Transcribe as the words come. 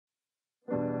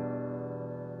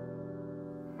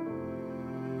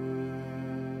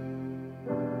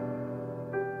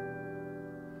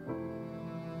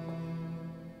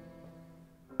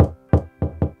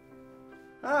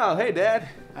Oh, hey, Dad.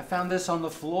 I found this on the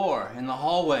floor in the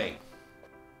hallway.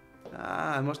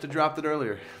 Ah, I must have dropped it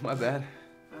earlier. My bad.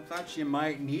 I thought you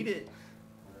might need it.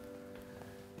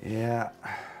 Yeah.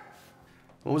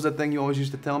 What was that thing you always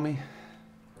used to tell me?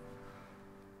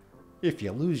 If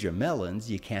you lose your melons,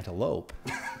 you can't elope.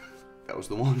 That was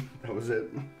the one. That was it.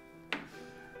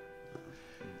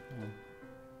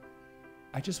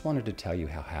 I just wanted to tell you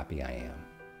how happy I am.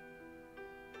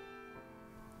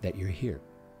 That you're here,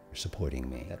 you're supporting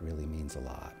me. That really means a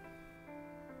lot.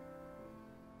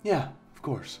 Yeah, of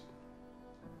course.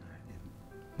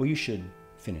 Well, you should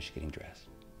finish getting dressed.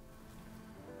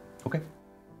 Okay.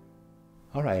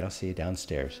 All right, I'll see you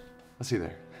downstairs. I'll see you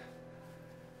there.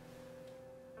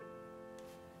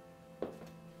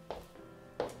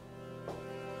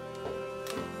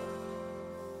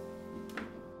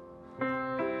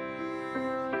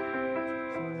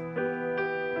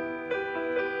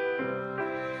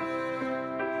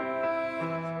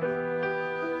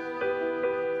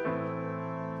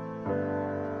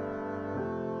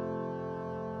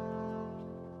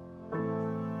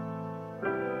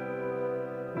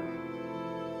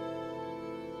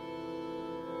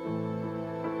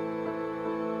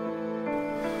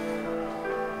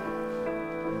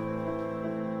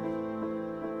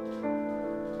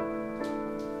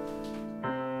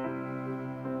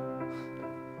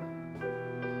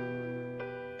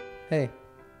 Hey,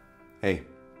 Hey.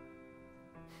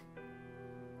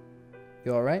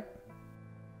 you all right?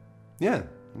 Yeah,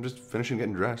 I'm just finishing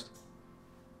getting dressed.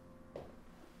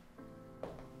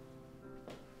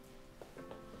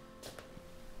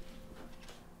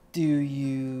 Do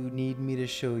you need me to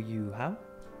show you how?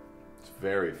 It's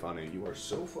very funny. You are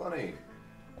so funny.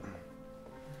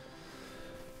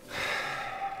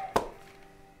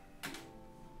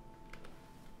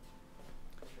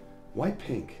 Why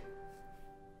pink?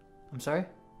 I'm sorry?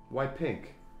 Why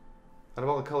pink? Out of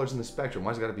all the colors in the spectrum,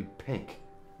 why's it gotta be pink?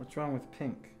 What's wrong with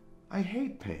pink? I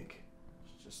hate pink.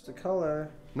 It's just a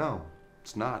color. No,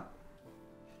 it's not.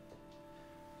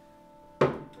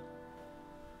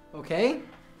 Okay.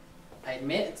 I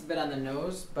admit it's a bit on the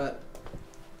nose, but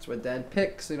it's what Dad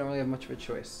picks, so you don't really have much of a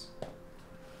choice.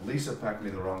 Lisa packed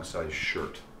me the wrong size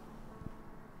shirt.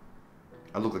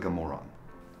 I look like a moron.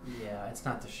 Yeah, it's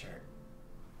not the shirt.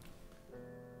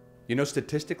 You know,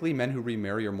 statistically, men who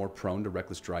remarry are more prone to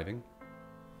reckless driving.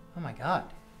 Oh my God.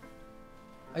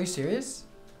 Are you serious?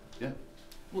 Yeah.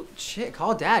 Well, shit,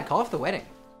 call Dad. Call off the wedding.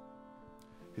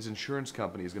 His insurance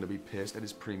company is going to be pissed and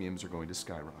his premiums are going to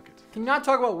skyrocket. Can you not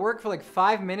talk about work for like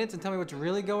 5 minutes and tell me what's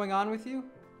really going on with you?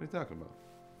 What are you talking about?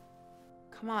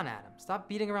 Come on, Adam. Stop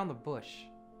beating around the bush.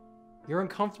 You're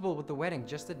uncomfortable with the wedding.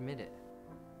 Just admit it.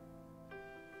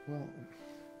 Well,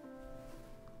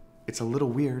 it's a little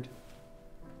weird.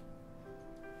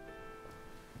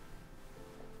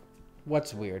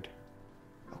 What's weird?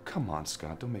 Oh, come on,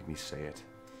 Scott. Don't make me say it.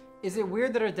 Is it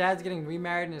weird that our dad's getting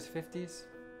remarried in his 50s?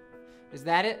 Is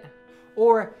that it?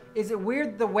 Or is it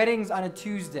weird the wedding's on a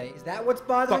Tuesday? Is that what's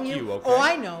bothering Fuck you? you, okay? Oh,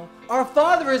 I know. Our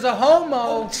father is a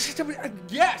homo. Oh,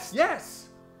 yes, yes.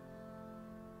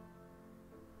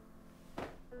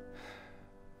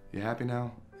 You happy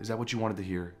now? Is that what you wanted to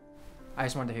hear? I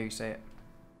just wanted to hear you say it.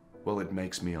 Well, it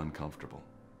makes me uncomfortable.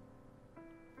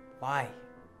 Why?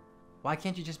 Why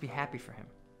can't you just be happy for him?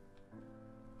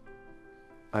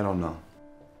 I don't know.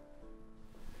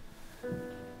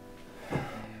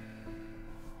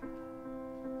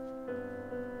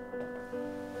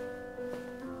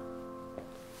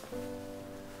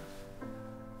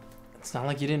 It's not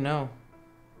like you didn't know.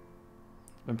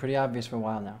 It's been pretty obvious for a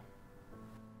while now.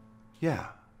 Yeah,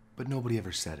 but nobody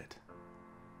ever said it.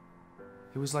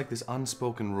 It was like this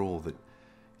unspoken rule that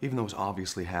even though it was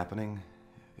obviously happening,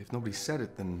 if nobody said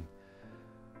it, then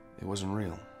it wasn't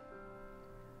real.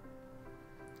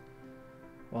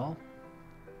 Well,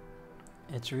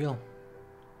 it's real.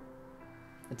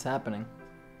 It's happening.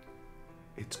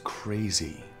 It's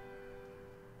crazy.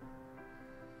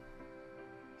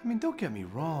 I mean, don't get me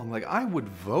wrong. Like, I would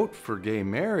vote for gay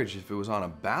marriage if it was on a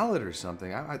ballot or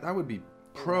something. I would be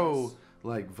pro,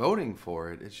 like, voting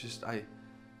for it. It's just, I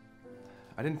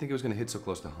didn't think it was going to hit so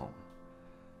close to home.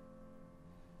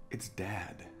 It's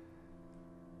Dad.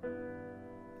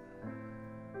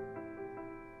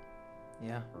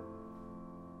 Yeah.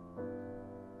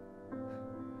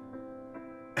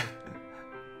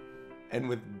 And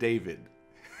with David.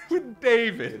 With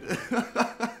David.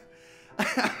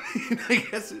 I mean, I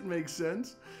guess it makes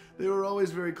sense. They were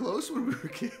always very close when we were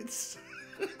kids.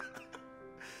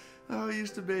 Oh, he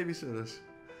used to babysit us.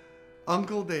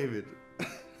 Uncle David.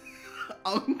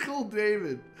 Uncle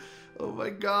David. Oh my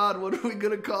God, what are we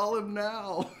gonna call him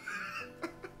now?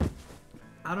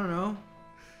 I don't know.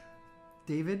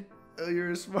 David? Oh,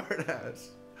 you're a smartass.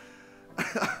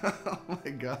 Oh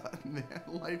my god, man.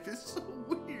 Life is so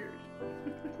weird.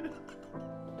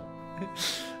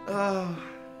 Oh,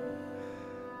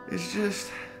 it's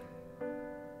just...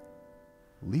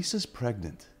 Lisa's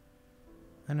pregnant.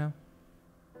 I know.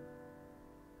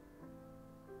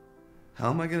 How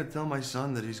am I gonna tell my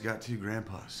son that he's got 2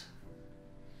 grandpas?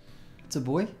 It's a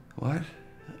boy? What?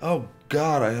 Oh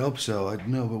God, I hope so. I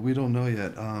know, but we don't know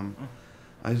yet.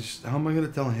 How am I gonna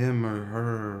tell him or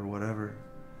her or whatever?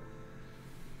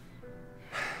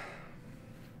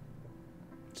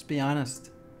 Just be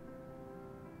honest.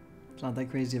 It's not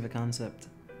that crazy of a concept.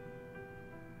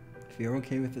 If you're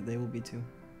okay with it, they will be too.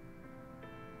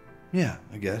 Yeah,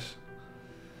 I guess.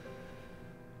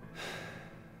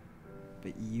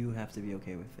 But you have to be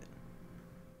okay with it.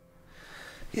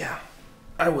 Yeah,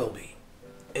 I will be.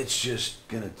 It's just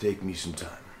gonna take me some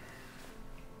time.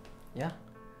 Yeah.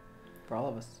 For all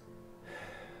of us.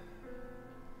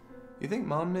 You think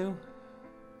Mom knew?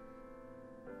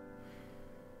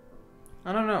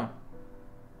 I don't know.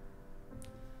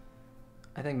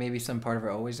 I think maybe some part of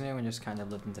her always knew and just kind of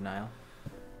lived in denial.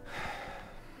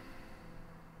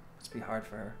 Must be hard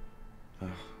for her. Ugh,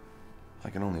 I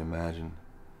can only imagine.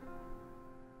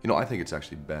 You know, I think it's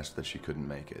actually best that she couldn't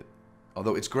make it.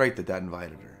 Although it's great that Dad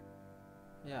invited her.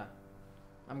 Yeah.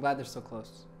 I'm glad they're so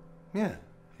close. Yeah,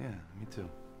 me too.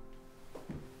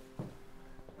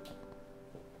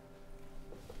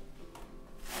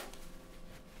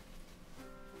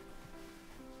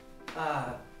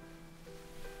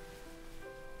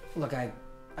 Look, I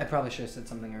probably should have said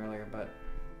something earlier, but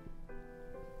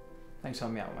thanks for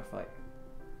helping me out with my flight.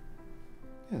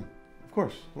 Yeah, of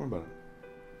course. Don't worry about it.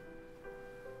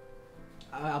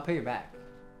 I'll pay you back.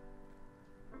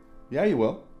 Yeah, you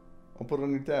will. I'll put it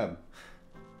on your tab.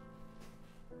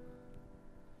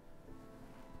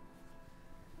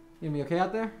 You gonna be okay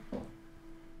out there?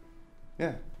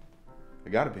 Yeah, I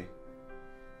gotta be.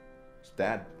 It's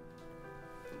Dad.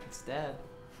 It's Dad.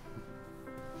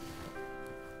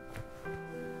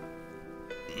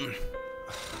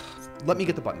 Let me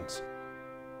get the buttons.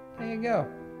 There you go.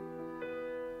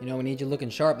 You know, we need you looking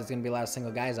sharp. There's gonna be a lot of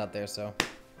single guys out there, so.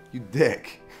 You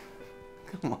dick.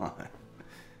 Come on.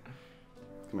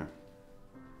 Come here.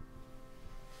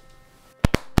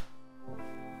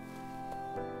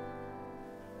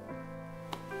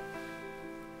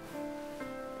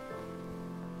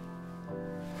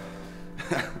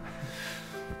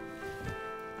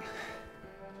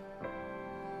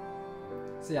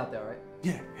 See you out there, all right?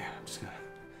 Yeah, I'm just gonna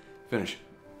finish.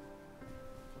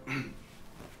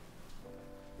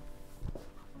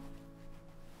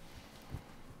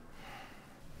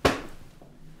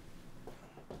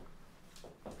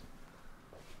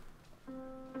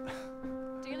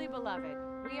 Dearly beloved,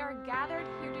 we are gathered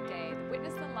here today to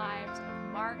witness the lives of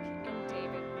Mark and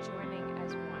David joining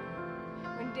as one.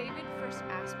 When David first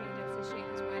asked me to officiate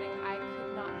his wedding, I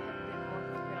could not have been more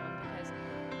thrilled because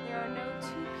there are no 2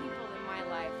 people in my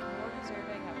life more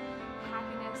deserving of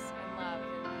happiness and love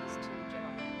than these 2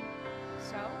 gentlemen.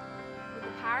 So, with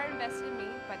the power invested in me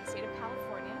by the state of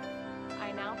California,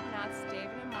 I now pronounce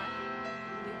David and Mark